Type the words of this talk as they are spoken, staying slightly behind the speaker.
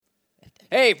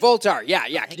Hey, Voltar. Yeah.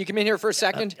 Can you come in here for a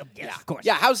second? Yes, of course.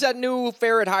 Yeah, how's that new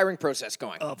ferret hiring process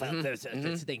going? Oh, well, there's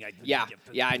this thing. Yeah,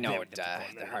 I know it.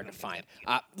 They're hard to find.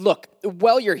 Look,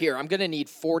 while you're here, I'm going to need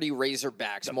 40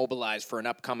 Razorbacks mobilized for an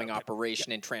upcoming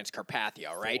operation in Transcarpathia,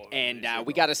 all right? And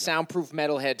we got a soundproof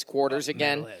Metalhead's quarters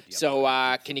again. Metalhead, yep. So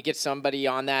can you get somebody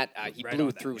on that? He Right blew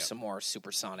on that, through yep. some more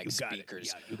supersonic You got it.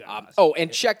 speakers. Yeah, you got it. Oh,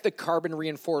 and check the carbon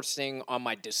reinforcing on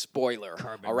my despoiler.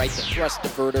 All right, the thrust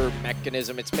diverter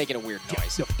mechanism. It's making a weird noise.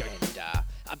 And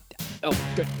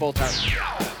good, Voltar.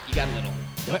 You got a little.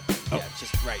 Yeah,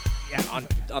 just right. Yeah,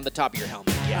 on the top of your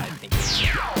helmet. Yeah, I think.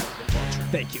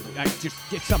 Thank you.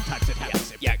 Sometimes it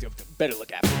happens. Yeah, better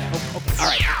look after that. Okay. All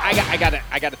right, I got a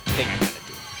thing I gotta do.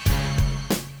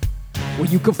 Well,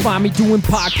 you can find me doing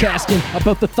podcasting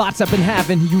about the thoughts I've been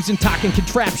having, using talking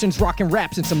contraptions, rocking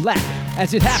raps, and some laughing.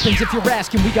 As it happens, if you're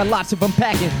asking, we got lots of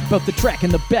unpacking about the track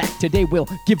in the back. Today we'll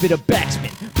give it a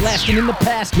backspin. Blasting in the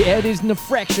past, yeah, it isn't a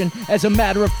fraction. As a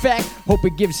matter of fact, hope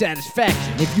it gives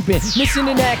satisfaction. If you've been missing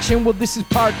in action, well, this is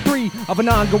part 3 of an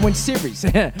ongoing series.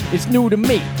 It's new to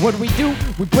me. What do?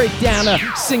 We break down a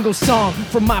single song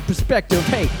from my perspective.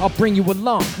 Hey, I'll bring you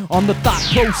along on the thought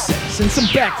process and some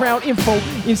background info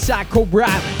inside Cobra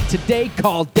Island. Today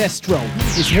called Destro.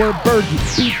 It's word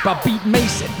Bergie, beat by Beat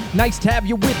Mason. Nice to have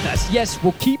you with us. Yes,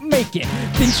 we'll keep making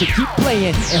things to keep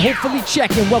playing and hopefully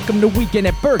checking. Welcome to Weekend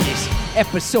at Burgess,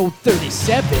 episode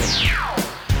 37,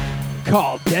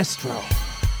 called Destro.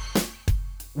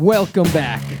 Welcome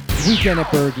back, Weekend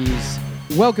at Burgess.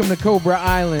 Welcome to Cobra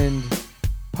Island,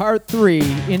 part 3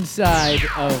 inside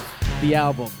of the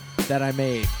album that I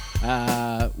made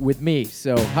with me.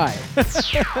 So, hi.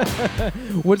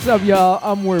 What's up, y'all?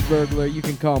 I'm Word Burglar. You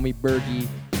can call me Bergie,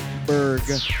 Berg,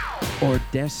 or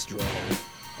Destro.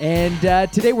 And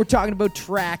today we're talking about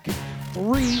track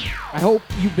 3. I hope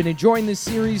you've been enjoying this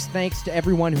series. Thanks to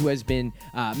everyone who has been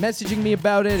messaging me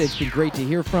about it. It's been great to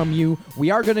hear from you. We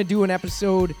are going to do an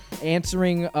episode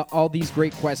answering all these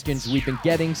great questions we've been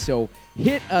getting. So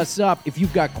hit us up if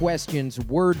you've got questions,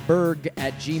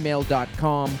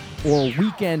 wordberg@gmail.com or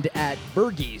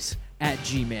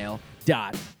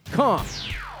weekend@burgies@gmail.com.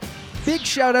 Big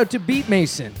shout out to Beat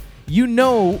Mason. You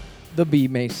know the Beat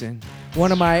Mason,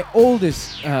 one of my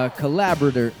oldest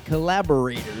collaborators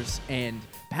and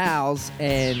pals,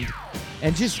 and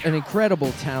just an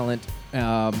incredible talent.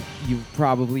 You've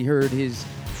probably heard his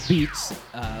beats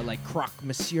like Croque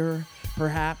Monsieur,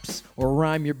 perhaps, or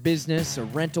Rhyme Your Business, or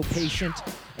Rental Patient,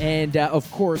 and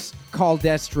of course, Call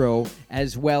Destro,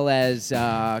 as well as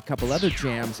a couple other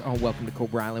jams on Welcome to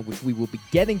Cobra Island, which we will be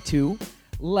getting to,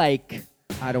 like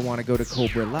I Don't Want to Go to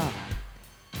Cobra Live.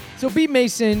 So Beat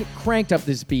Mason cranked up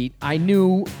this beat. I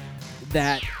knew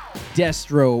that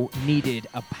Destro needed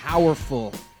a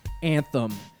powerful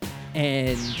anthem,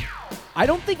 and I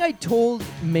don't think I told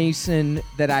Mason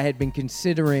that I had been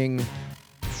considering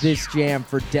this jam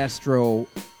for Destro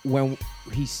when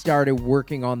he started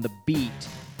working on the beat.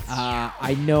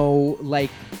 I know, like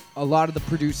a lot of the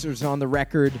producers on the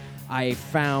record, I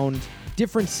found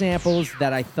different samples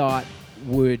that I thought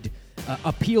would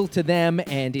appeal to them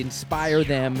and inspire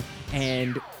them.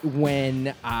 And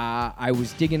when I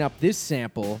was digging up this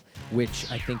sample, which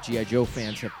I think G.I. Joe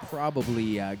fans have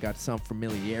probably got some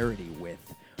familiarity with,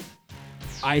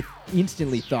 I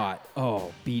instantly thought,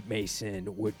 oh, Beat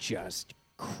Mason would just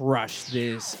crush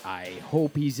this. I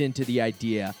hope he's into the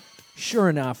idea. Sure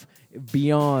enough,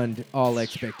 beyond all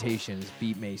expectations,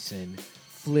 Beat Mason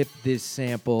flipped this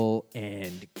sample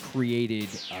and created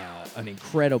an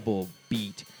incredible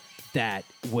beat that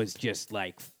was just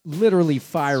like literally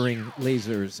firing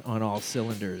lasers on all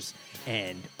cylinders.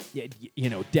 And, you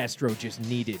know, Destro just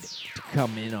needed to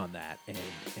come in on that and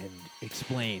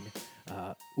explain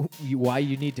why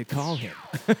you need to call him.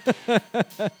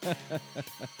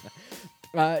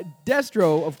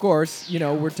 Destro, of course, you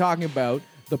know, we're talking about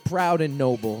the proud and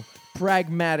noble,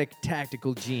 pragmatic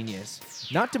tactical genius,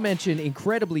 not to mention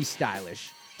incredibly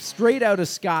stylish, straight out of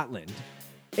Scotland,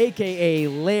 a.k.a.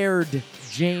 Laird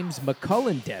James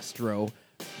McCullen Destro,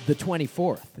 the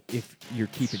 24th, if you're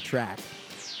keeping track.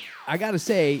 I gotta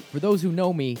say, for those who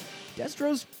know me,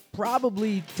 Destro's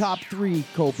probably top 3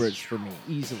 Cobras for me,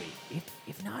 easily,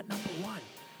 if not number 1.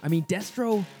 I mean,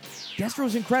 Destro's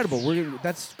incredible.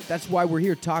 That's why we're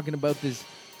here talking about this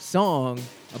song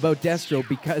about Destro,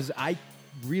 because I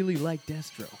really like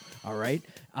Destro, all right?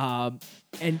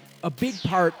 And a big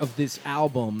part of this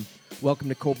album, Welcome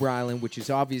to Cobra Island, which is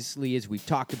obviously, as we've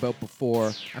talked about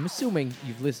before, I'm assuming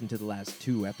you've listened to the last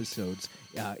 2 episodes.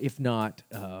 If not,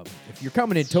 if you're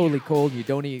coming in totally cold and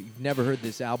you've never heard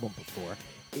this album before,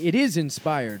 it is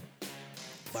inspired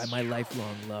by my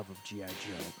lifelong love of G.I.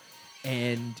 Joe.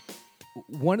 And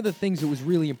one of the things that was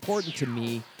really important to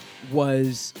me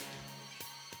was,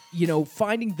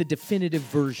 finding the definitive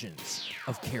versions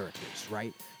of characters,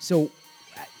 right? So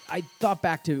I thought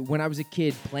back to when I was a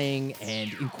kid playing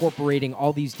and incorporating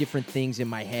all these different things in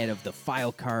my head of the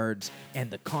file cards and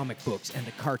the comic books and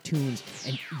the cartoons.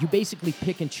 And you basically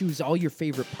pick and choose all your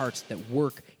favorite parts that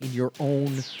work in your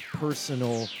own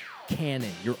personal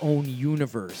canon, your own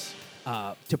universe,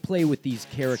 to play with these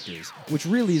characters, which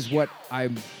really is what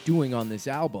I'm doing on this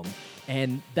album.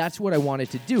 And that's what I wanted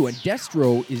to do. And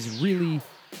Destro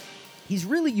he's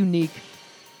really unique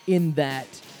in that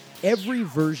every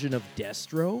version of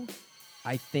Destro,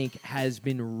 I think, has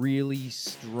been really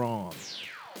strong.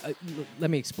 Let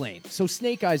me explain. So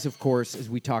Snake Eyes, of course, as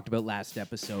we talked about last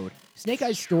episode, Snake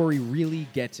Eyes' story really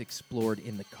gets explored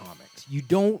in the comics. You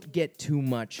don't get too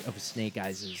much of Snake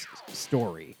Eyes'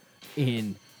 story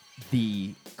in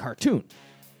the cartoon.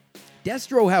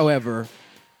 Destro, however,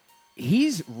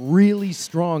 he's really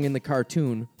strong in the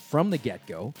cartoon from the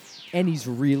get-go, and he's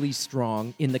really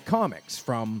strong in the comics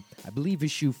from, I believe,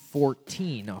 issue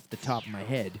 14, off the top of my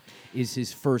head, is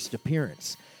his first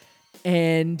appearance.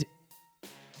 And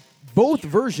both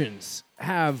versions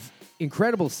have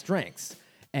incredible strengths,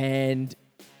 and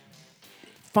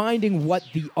finding what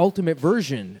the ultimate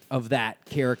version of that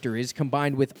character is,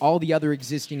 combined with all the other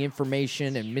existing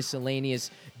information and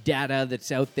miscellaneous data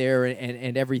that's out there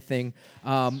and everything,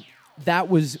 that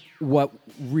was what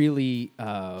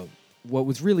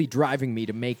was really driving me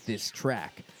to make this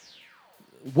track.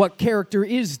 What character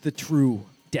is the true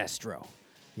Destro?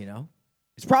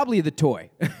 It's probably the toy.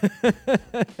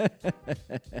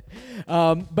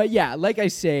 But yeah, like I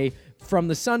say, from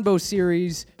the Sunbow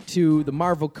series to the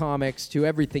Marvel Comics to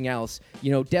everything else,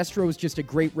 Destro is just a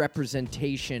great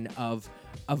representation of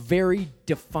a very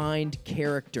defined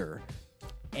character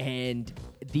and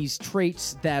these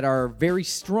traits that are very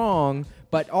strong,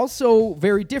 but also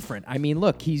very different. I mean,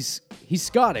 look, he's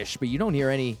Scottish, but you don't hear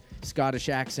any Scottish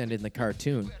accent in the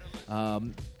cartoon.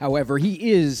 However,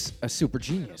 he is a super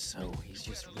genius, so he's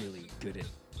just really good at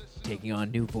taking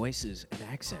on new voices and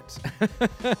accents.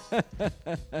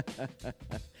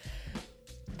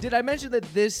 Did I mention that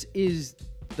this is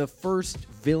the first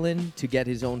villain to get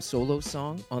his own solo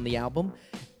song on the album?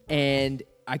 And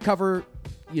I cover,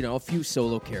 a few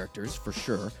solo characters for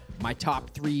sure. My top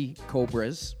 3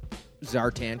 Cobras,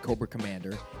 Zartan, Cobra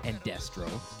Commander, and Destro.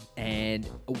 And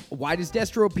why does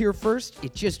Destro appear first?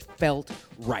 It just felt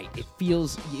right. It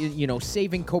feels,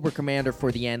 saving Cobra Commander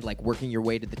for the end, like working your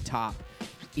way to the top,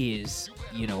 is,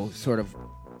 sort of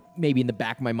maybe in the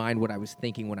back of my mind what I was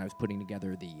thinking when I was putting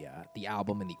together the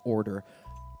album and the order.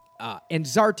 And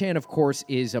Zartan, of course,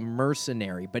 is a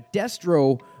mercenary, but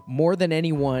Destro, more than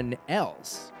anyone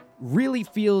else, really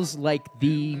feels like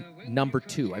the number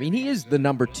 2. I mean, he is the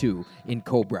number 2 in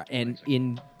Cobra, and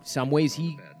in some ways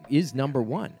he is number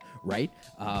 1, right?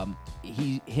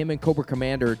 Him and Cobra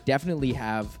Commander definitely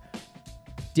have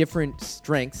different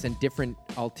strengths and different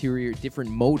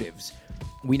motives.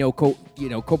 We know,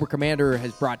 Cobra Commander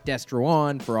has brought Destro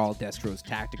on for all Destro's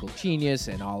tactical genius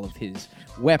and all of his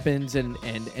weapons and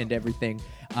everything.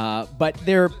 But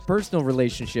their personal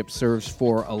relationship serves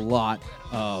for a lot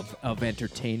of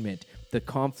entertainment. The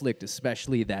conflict,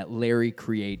 especially that Larry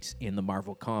creates in the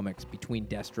Marvel Comics between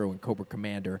Destro and Cobra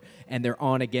Commander, and they're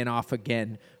on again, off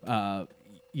again. I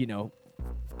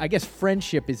guess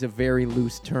friendship is a very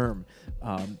loose term,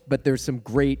 but there's some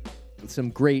great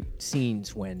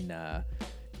scenes when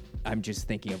I'm just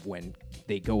thinking of when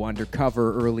they go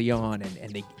undercover early on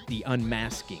and the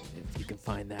unmasking, if you can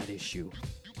find that issue.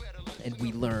 And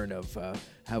we learn of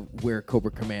where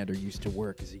Cobra Commander used to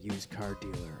work as a used car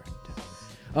dealer.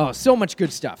 And, so much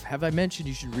good stuff. Have I mentioned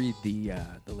you should read the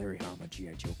Larry Hama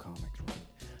G.I. Joe comics run?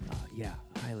 Yeah,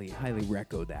 highly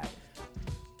reco that.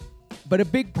 But a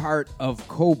big part of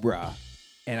Cobra,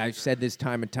 and I've said this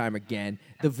time and time again,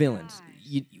 the villains.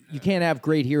 You can't have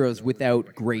great heroes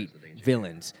without great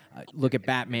villains. Look at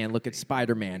Batman, look at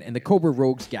Spider-Man, and the Cobra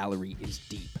Rogues gallery is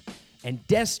deep. And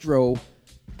Destro,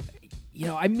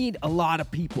 I meet a lot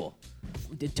of people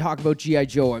to talk about G.I.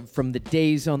 Joe, from the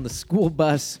days on the school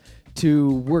bus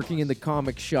to working in the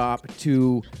comic shop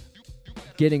to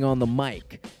getting on the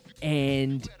mic.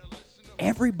 And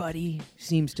everybody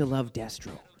seems to love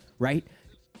Destro, right?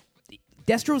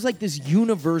 Destro's like this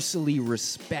universally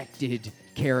respected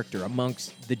character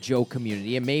amongst the Joe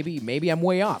community, and maybe I'm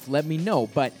way off. Let me know,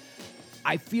 but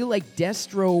I feel like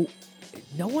Destro,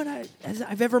 no one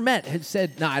I've ever met has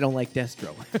said, "Nah, I don't like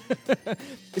Destro."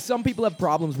 Some people have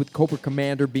problems with Cobra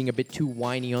Commander being a bit too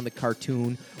whiny on the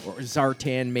cartoon, or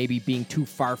Zartan maybe being too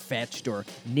far-fetched, or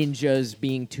ninjas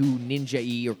being too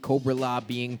ninja-y, or Cobra La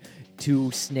being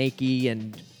too snaky,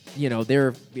 and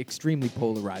they're extremely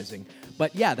polarizing.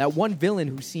 But yeah, that one villain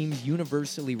who seems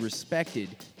universally respected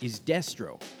is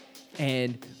Destro,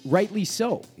 and rightly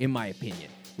so, in my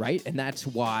opinion. Right, and that's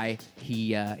why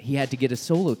he had to get a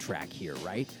solo track here.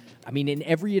 Right. I mean, in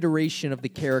every iteration of the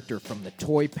character, from the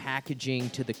toy packaging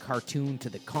to the cartoon to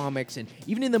the comics, and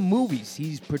even in the movies,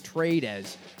 he's portrayed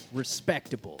as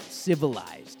respectable,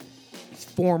 civilized. He's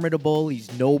formidable,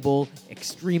 he's noble,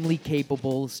 extremely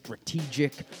capable,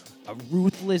 strategic, a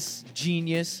ruthless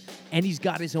genius, and he's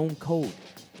got his own code.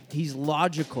 He's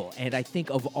logical, and I think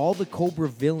of all the Cobra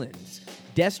villains,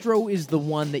 Destro is the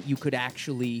one that you could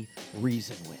actually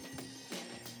reason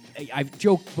with. I've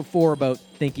joked before about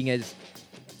thinking as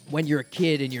when you're a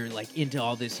kid and you're like into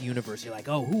all this universe, you're like,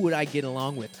 oh, who would I get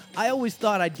along with? I always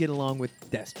thought I'd get along with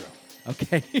Destro,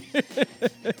 okay?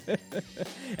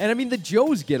 And I mean, the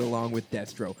Joes get along with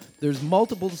Destro. There's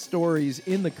multiple stories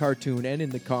in the cartoon and in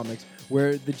the comics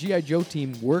where the G.I. Joe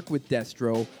team work with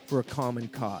Destro for a common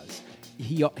cause.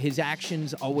 His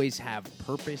actions always have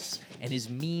purpose, and his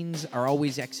means are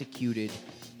always executed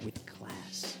with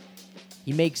class.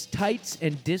 He makes tights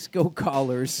and disco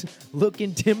collars look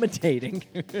intimidating.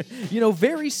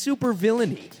 Very super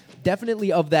villainy.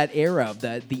 Definitely of that era, of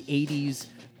the 80s,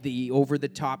 the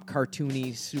over-the-top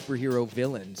cartoony superhero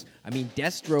villains. I mean,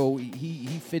 Destro, he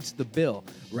fits the bill,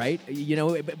 right?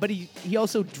 But he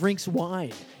also drinks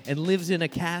wine and lives in a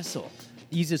castle.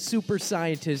 He's a super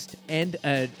scientist and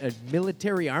a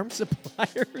military arms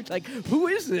supplier. Like, who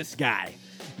is this guy?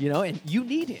 And you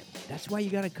need him. That's why you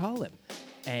got to call him.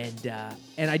 And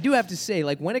I do have to say,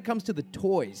 like, when it comes to the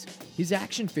toys, his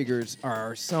action figures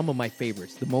are some of my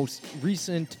favorites. The most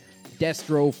recent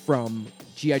Destro from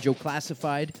G.I. Joe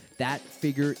Classified, that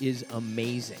figure is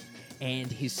amazing.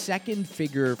 And his second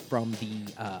figure from the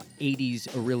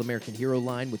 80s A Real American Hero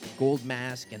line with the gold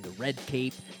mask and the red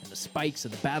cape and the spikes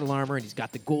and the battle armor, and he's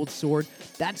got the gold sword,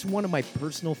 that's one of my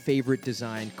personal favorite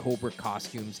designed Cobra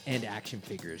costumes and action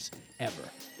figures ever.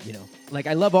 Like,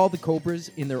 I love all the Cobras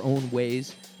in their own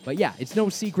ways, but yeah, it's no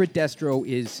secret Destro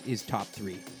is top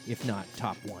 3, if not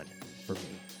top 1 for me.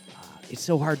 It's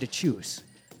so hard to choose,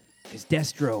 because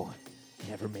Destro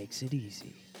never makes it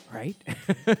easy, right?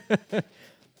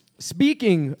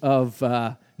 Speaking of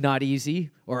not easy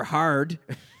or hard,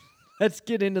 let's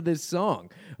get into this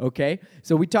song, okay?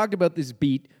 So we talked about this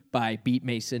beat by Beat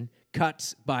Mason,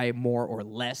 cuts by More or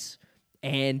Less,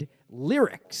 and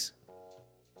lyrics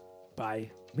by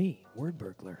me, Word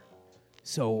Burglar.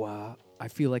 So I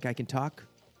feel like I can talk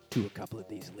to a couple of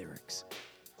these lyrics.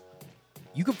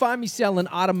 You can find me selling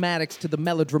automatics to the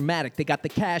melodramatic. They got the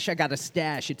cash, I got a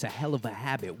stash. It's a hell of a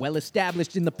habit. Well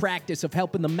established in the practice of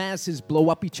helping the masses blow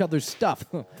up each other's stuff.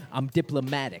 I'm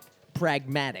diplomatic,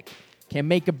 pragmatic. Can't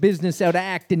make a business out of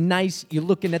acting nice. You're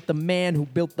looking at the man who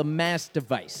built the mass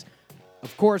device.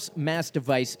 Of course, Mass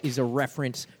Device is a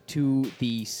reference to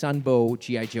the Sunbow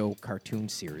G.I. Joe cartoon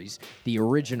series, the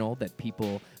original that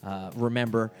people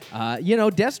remember.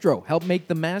 Destro helped make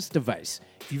the Mass Device.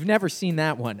 If you've never seen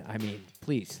that one, I mean,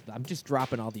 please, I'm just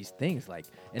dropping all these things,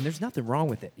 and there's nothing wrong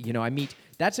with it.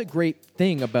 That's a great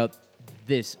thing about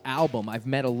this album. I've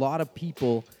met a lot of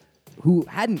people who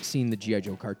hadn't seen the G.I.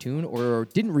 Joe cartoon or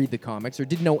didn't read the comics or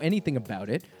didn't know anything about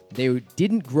it. They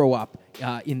didn't grow up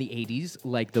in the 80s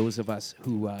like those of us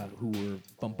who were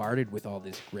bombarded with all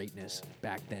this greatness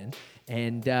back then.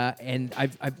 And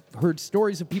I've heard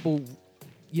stories of people,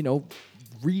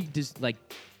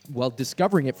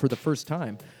 discovering it for the first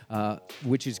time,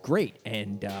 which is great.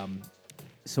 And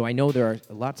so I know there are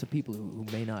lots of people who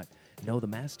may not know the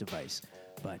Mass Device,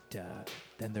 but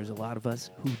then there's a lot of us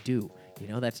who do.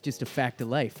 That's just a fact of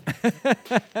life.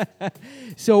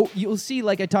 So you'll see,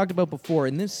 like I talked about before,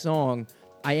 in this song,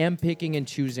 I am picking and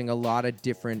choosing a lot of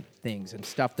different things and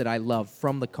stuff that I love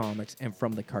from the comics and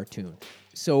from the cartoon.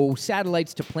 So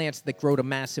satellites to plants that grow to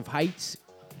massive heights,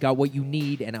 got what you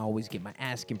need, and I always get my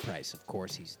asking price. Of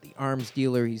course, he's the arms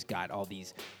dealer. He's got all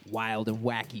these wild and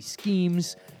wacky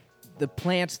schemes. The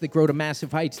plants that grow to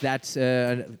massive heights, that's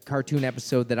a cartoon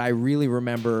episode that I really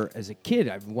remember as a kid.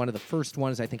 One of the first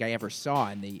ones I think I ever saw,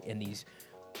 and these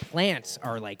plants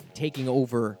are like taking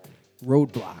over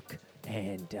Roadblock,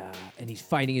 and he's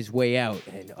fighting his way out,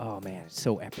 and oh man, it's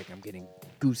so epic. I'm getting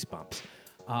goosebumps.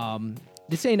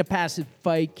 This ain't a passive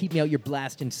fight. Keep me out your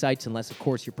blasting sights, unless, of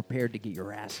course, you're prepared to get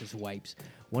your asses wipes.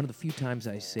 One of the few times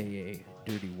I say a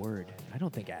dirty word. I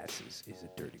don't think ass is a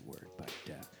dirty word, but...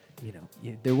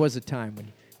 there was a time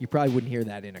when you probably wouldn't hear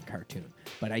that in a cartoon,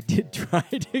 but I did try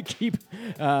to keep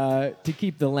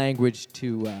the language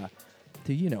to a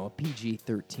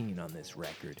PG-13 on this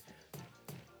record.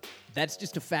 That's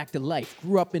just a fact of life.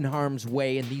 Grew up in harm's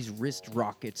way, and these wrist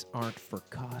rockets aren't for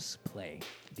cosplay.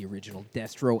 The original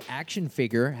Destro action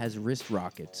figure has wrist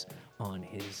rockets on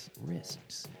his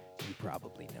wrists. You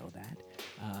probably know that.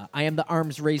 I am the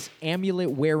arms race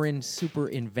amulet-wearing super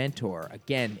inventor.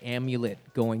 Again, amulet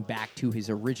going back to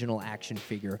his original action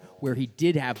figure, where he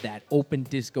did have that open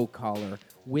disco collar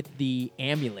with the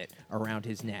amulet around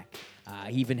his neck.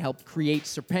 He even helped create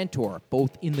Serpentor,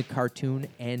 both in the cartoon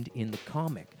and in the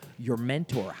comic. Your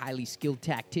mentor, highly skilled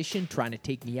tactician trying to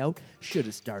take me out, should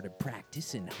have started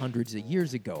practicing hundreds of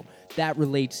years ago. That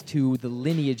relates to the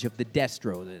lineage of the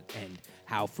Destro and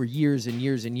how for years and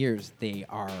years and years they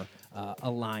are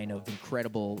a line of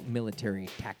incredible military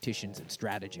tacticians and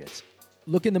strategists.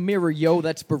 Look in the mirror, yo,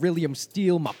 that's beryllium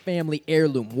steel, my family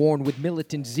heirloom, worn with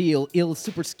militant zeal, ill,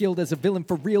 super skilled as a villain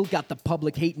for real, got the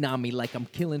public hating on me like I'm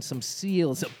killing some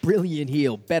seals, a brilliant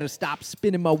heel, better stop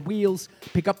spinning my wheels,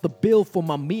 pick up the bill for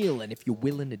my meal, and if you're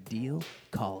willing to deal,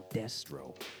 call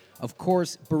Destro. Of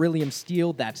course, beryllium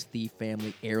steel, that's the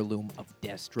family heirloom of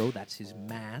Destro, that's his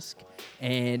mask,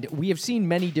 and we have seen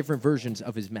many different versions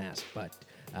of his mask, but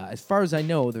as far as I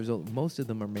know, most of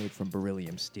them are made from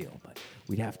beryllium steel, but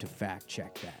we'd have to fact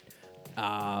check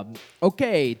that.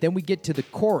 Okay, then we get to the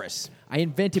chorus. I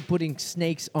invented putting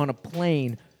snakes on a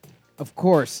plane. Of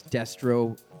course,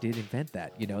 Destro did invent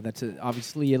that. You know, that's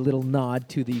obviously a little nod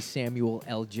to the Samuel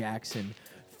L. Jackson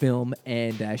film.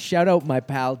 And shout out my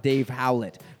pal Dave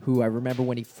Howlett, who I remember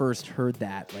when he first heard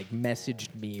that, like,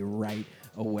 messaged me right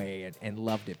away and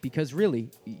loved it, because really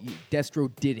Destro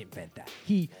did invent that.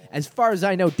 As far as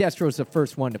I know, Destro's the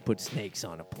first one to put snakes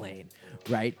on a plane,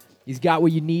 right? He's got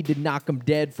what you need to knock them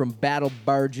dead, from battle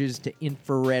barges to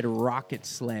infrared rocket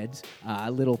sleds.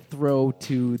 A little throw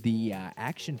to the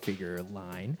action figure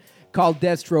line. Call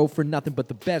Destro for nothing but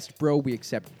the best, bro. We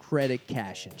accept credit,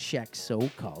 cash, and checks, so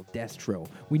call Destro.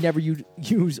 We never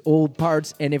use old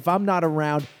parts, and if I'm not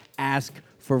around, ask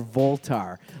for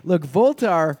Voltar. Look,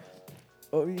 Voltar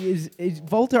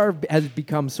has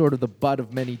become sort of the butt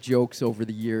of many jokes over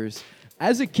the years.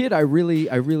 As a kid, I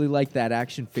really liked that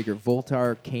action figure.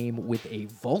 Voltar came with a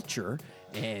vulture,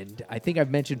 and I think I've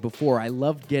mentioned before, I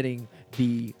loved getting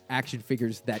the action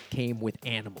figures that came with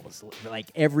animals.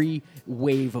 Like every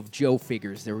wave of Joe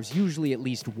figures, there was usually at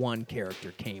least one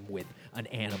character came with an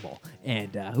animal.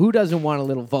 And who doesn't want a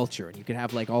little vulture? And you could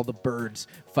have like all the birds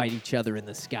fight each other in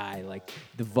the sky. Like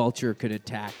the vulture could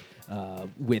attack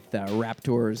with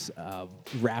Raptor's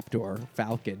Raptor,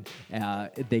 Falcon.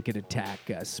 They could attack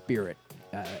Spirit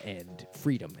and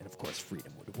Freedom. And of course,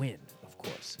 Freedom would win, of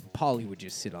course. And Polly would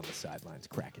just sit on the sidelines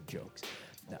cracking jokes.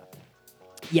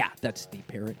 Yeah, that's the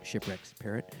parrot, Shipwreck's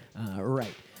parrot.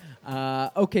 Right.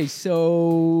 Okay,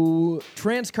 so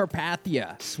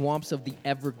Transcarpathia, Swamps of the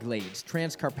Everglades.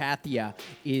 Transcarpathia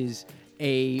is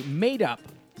a made-up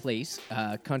place,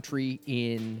 country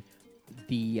in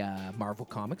the Marvel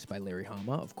Comics by Larry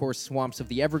Hama. Of course, Swamps of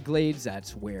the Everglades,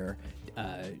 that's where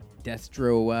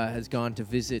Destro has gone to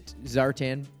visit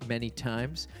Zartan many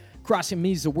times. Crossing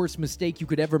me is the worst mistake you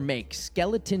could ever make.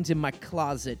 Skeletons in my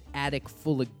closet, attic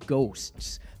full of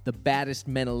ghosts. The baddest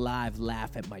men alive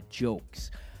laugh at my jokes.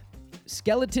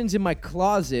 Skeletons in my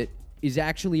closet is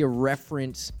actually a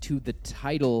reference to the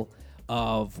title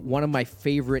of one of my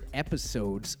favorite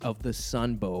episodes of the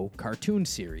Sunbow cartoon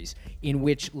series, in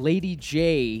which Lady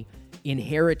J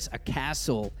inherits a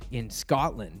castle in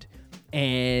Scotland,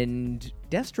 and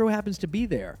Destro happens to be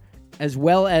there, as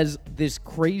well as this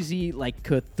crazy, like,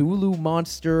 Cthulhu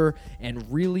monster and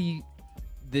really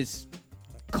this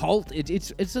cult.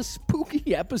 It's a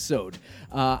spooky episode.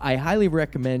 I highly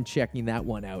recommend checking that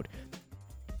one out.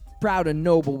 Proud and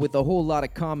noble with a whole lot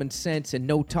of common sense and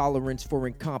no tolerance for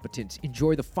incompetence.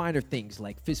 Enjoy the finer things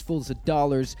like fistfuls of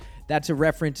dollars. That's a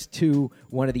reference to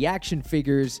one of the action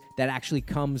figures that actually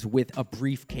comes with a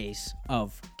briefcase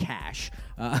of cash.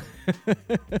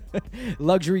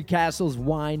 Luxury castles,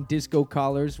 wine, disco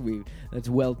collars. That's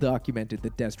well documented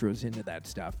that Destro's into that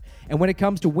stuff. And when it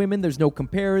comes to women, there's no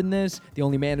comparing this. The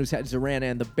only man who's had Zorana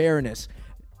and the Baroness.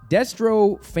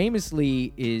 Destro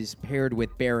famously is paired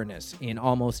with Baroness in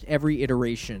almost every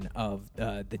iteration of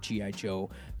the G.I. Joe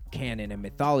canon and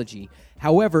mythology.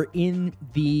 However, in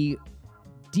the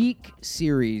Deke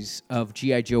series of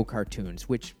G.I. Joe cartoons,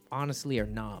 which honestly are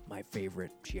not my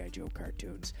favorite G.I. Joe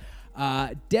cartoons,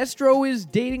 Destro is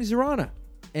dating Zorana.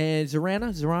 And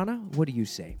Zorana? What do you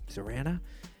say? Zorana?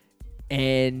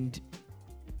 And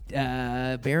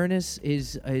Baroness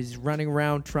is running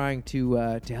around trying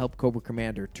to help Cobra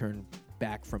Commander turn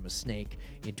back from a snake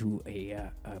into a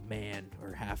man,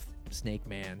 or half snake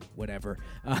man, whatever.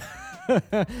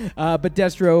 But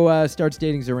Destro starts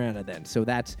dating Zorana then, so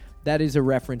that is a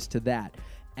reference to that.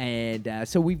 And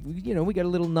so we got a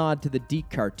little nod to the Deke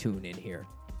cartoon in here.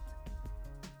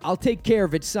 I'll take care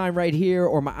of it, sign right here,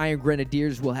 or my Iron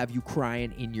Grenadiers will have you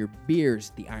crying in your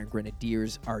beers. The Iron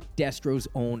Grenadiers are Destro's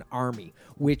own army,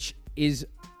 which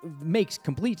makes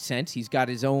complete sense. He's got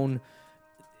his own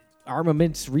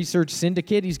armaments research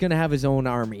syndicate. He's going to have his own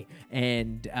army,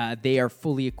 and they are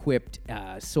fully equipped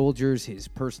soldiers, his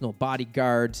personal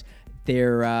bodyguards.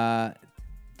 They're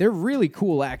really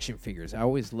cool action figures. I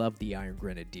always loved the Iron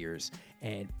Grenadiers,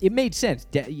 and it made sense.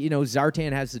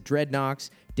 Zartan has the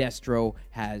Dreadnoks, Destro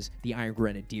has the Iron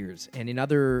Grenadiers, and in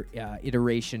other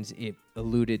iterations, it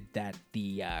alluded that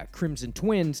the Crimson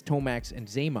Twins, Tomax and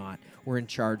Zaymot, were in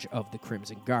charge of the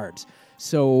Crimson Guards.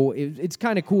 So it's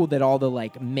kind of cool that all the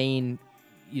main,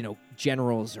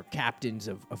 generals or captains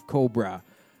of Cobra,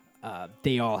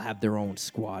 they all have their own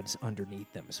squads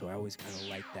underneath them. So I always kind of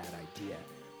like that idea.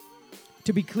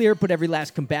 To be clear, put every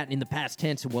last combatant in the past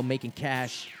tense, and while making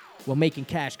cash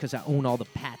because I own all the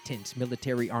patents.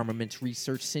 Military Armaments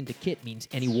Research Syndicate means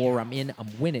any war I'm in,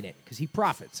 I'm winning it, because he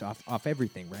profits off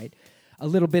everything, right? A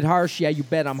little bit harsh, yeah, you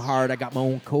bet I'm hard. I got my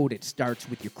own code. It starts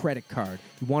with your credit card.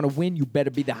 You want to win, you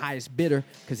better be the highest bidder,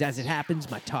 because as it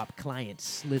happens, my top clients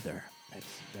slither.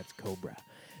 That's Cobra.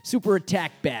 Super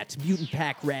attack bats, mutant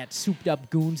pack rats,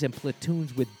 souped-up goons, and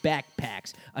platoons with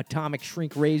backpacks, atomic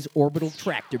shrink rays, orbital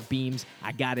tractor beams.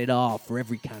 I got it all for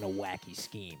every kind of wacky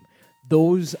scheme.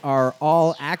 Those are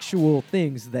all actual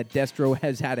things that Destro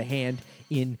has had a hand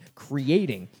in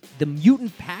creating. The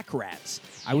mutant pack rats.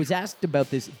 I was asked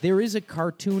about this. There is a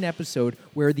cartoon episode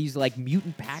where these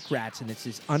mutant pack rats, and it's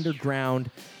this underground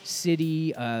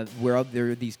city where there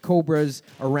are these cobras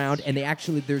around, and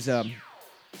there's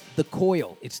the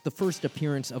Coil. It's the first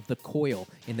appearance of the Coil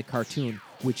in the cartoon,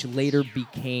 which later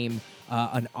became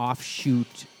an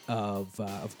offshoot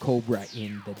of Cobra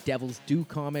in the Devil's Due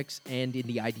comics and in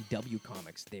the IDW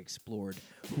comics. They explored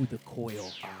who the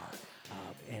Coil are.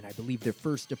 And I believe their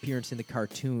first appearance in the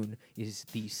cartoon is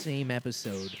the same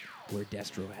episode where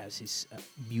Destro has his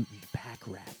mutant pack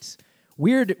rats.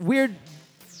 Weird,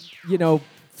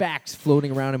 facts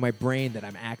floating around in my brain that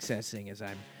I'm accessing as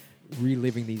I'm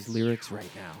reliving these lyrics right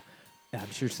now.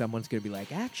 I'm sure someone's going to be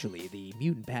like, actually, the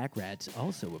mutant pack rats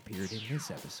also appeared in this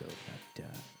episode, but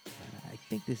I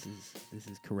think this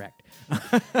is correct.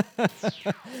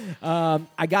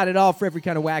 I got it all for every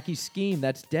kind of wacky scheme.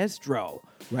 That's Destro,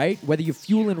 right? Whether you're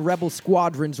fueling rebel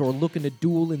squadrons or looking to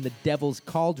duel in the Devil's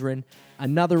Cauldron,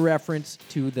 another reference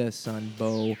to the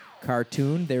Sunbow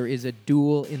cartoon. There is a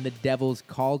duel in the Devil's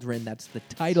Cauldron. That's the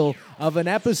title of an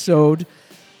episode.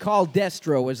 Call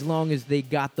Destro. As long as they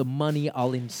got the money,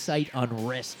 I'll incite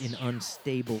unrest in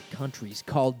unstable countries.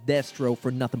 Call Destro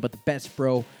for nothing but the best,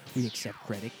 bro. We accept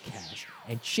credit, cash,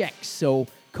 and checks. So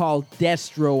call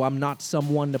Destro. I'm not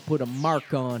someone to put a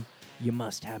mark on. You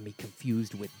must have me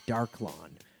confused with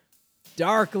Darklon.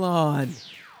 Darklon,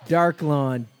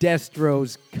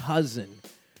 Destro's cousin,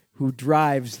 who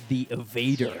drives the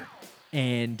Evader.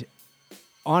 And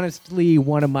honestly,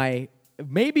 one of my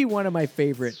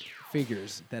favorite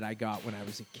figures that I got when I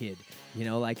was a kid.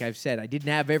 Like I've said, I didn't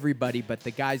have everybody, but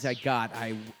the guys I got,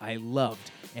 I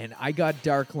loved. And I got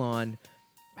Darklon.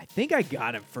 I think I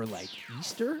got him for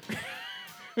Easter.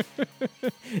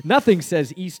 Nothing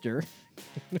says Easter.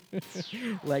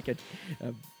 Like a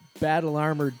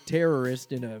battle-armored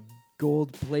terrorist in a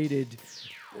gold-plated,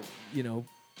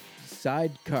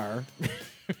 sidecar.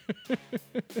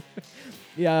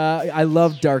 Yeah, I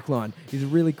love Darklon. He's a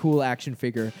really cool action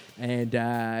figure, and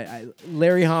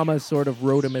Larry Hama sort of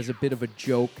wrote him as a bit of a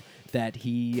joke that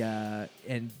he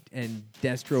and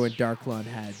Destro and Darklon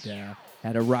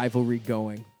had a rivalry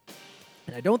going.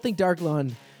 And I don't think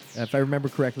Darklon, if I remember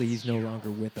correctly, he's no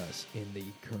longer with us in the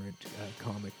current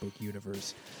comic book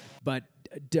universe. But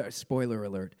spoiler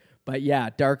alert. But yeah,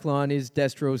 Darklon is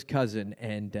Destro's cousin,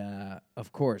 and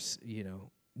of course,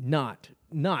 not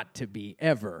to be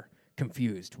ever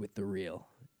confused with the real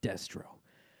Destro.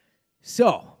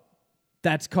 So,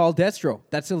 that's called Destro.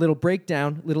 That's a little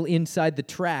breakdown, little inside the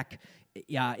track.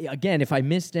 Again, if I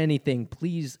missed anything,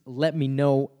 please let me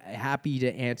know. Happy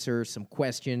to answer some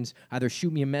questions. Either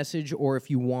shoot me a message, or if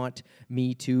you want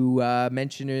me to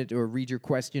mention it or read your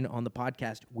question on the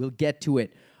podcast, we'll get to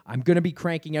it. I'm going to be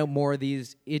cranking out more of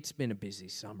these. It's been a busy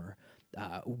summer.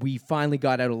 We finally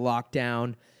got out of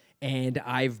lockdown, and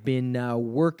I've been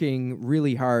working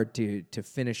really hard to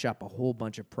finish up a whole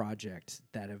bunch of projects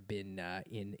that have been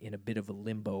in a bit of a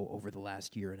limbo over the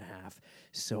last year and a half.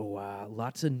 So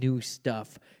lots of new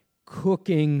stuff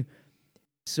cooking.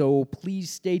 So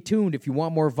please stay tuned. If you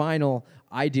want more vinyl,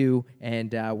 I do,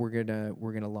 and we're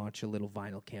gonna launch a little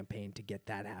vinyl campaign to get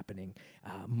that happening.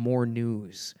 More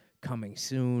news coming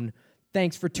soon.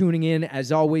 Thanks for tuning in.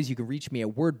 As always, you can reach me at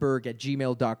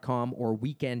wordberg@gmail.com or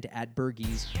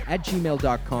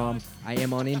weekend@bergies@gmail.com. I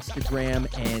am on Instagram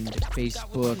and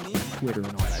Facebook and Twitter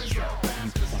and all that stuff.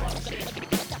 You can follow me.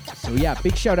 So yeah,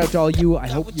 big shout out to all you. I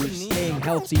hope you're staying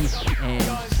healthy and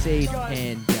safe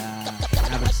and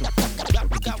having some fun in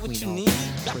between all.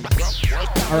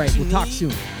 All right, we'll talk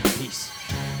soon. Peace.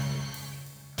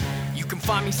 You can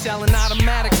find me selling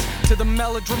automatics to the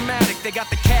melodramatic. They got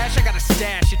the cash, I got a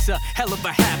stash. It's a hell of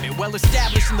a habit. Well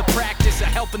established in the practice of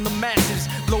helping the masses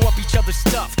blow up each other's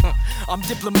stuff. I'm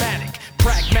diplomatic,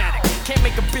 pragmatic. Can't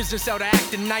make a business out of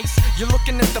acting nice. You're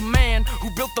looking at the man who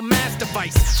built the mass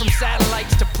device. From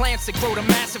satellites to plants that grow to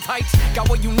massive heights. Got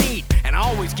what you need, and I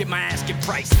always get my asking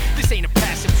price. This ain't a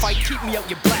passive fight. Keep me out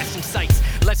your blasting sights.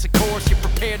 Less of course, you're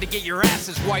prepared to get your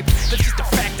asses wiped. That's just a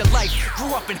fact of life.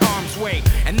 Grew up in harm's way,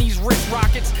 and these wrist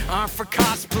rockets aren't for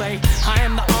cosplay. I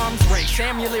am the arms race,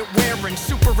 amulet wearing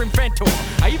super inventor.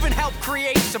 I even helped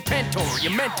create Serpentor,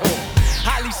 your mentor.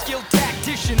 Highly skilled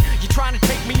tactician. You trying to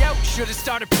take me out? Should've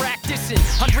started practicing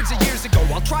hundreds of years ago.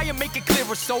 I'll try and make it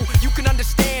clearer so you can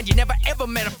understand. You never ever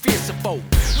met a fiercer foe.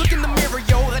 Look in the mirror,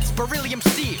 yo, that's beryllium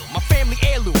steel. My family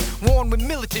heirloom, worn with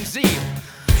militant zeal.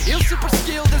 Ill super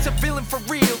skilled as a villain for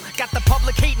real. Got the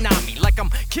public hating on me like I'm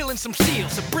killing some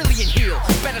seals. A brilliant heel.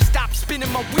 Better stop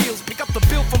spinning my wheels. Pick up the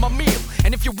bill for my meal.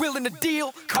 And if you're willing to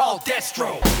deal, call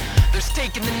Destro. There's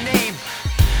stake in the name.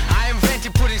 I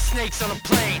invented putting snakes on a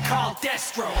plane. Call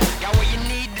Destro. Got what you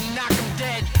need to knock them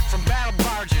dead. From battle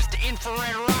barges to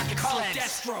infrared rocket sleds. Call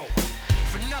Destro.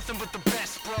 For nothing but the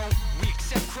best, bro. We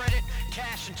accept credit,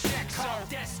 cash, and checks. Call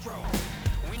Destro.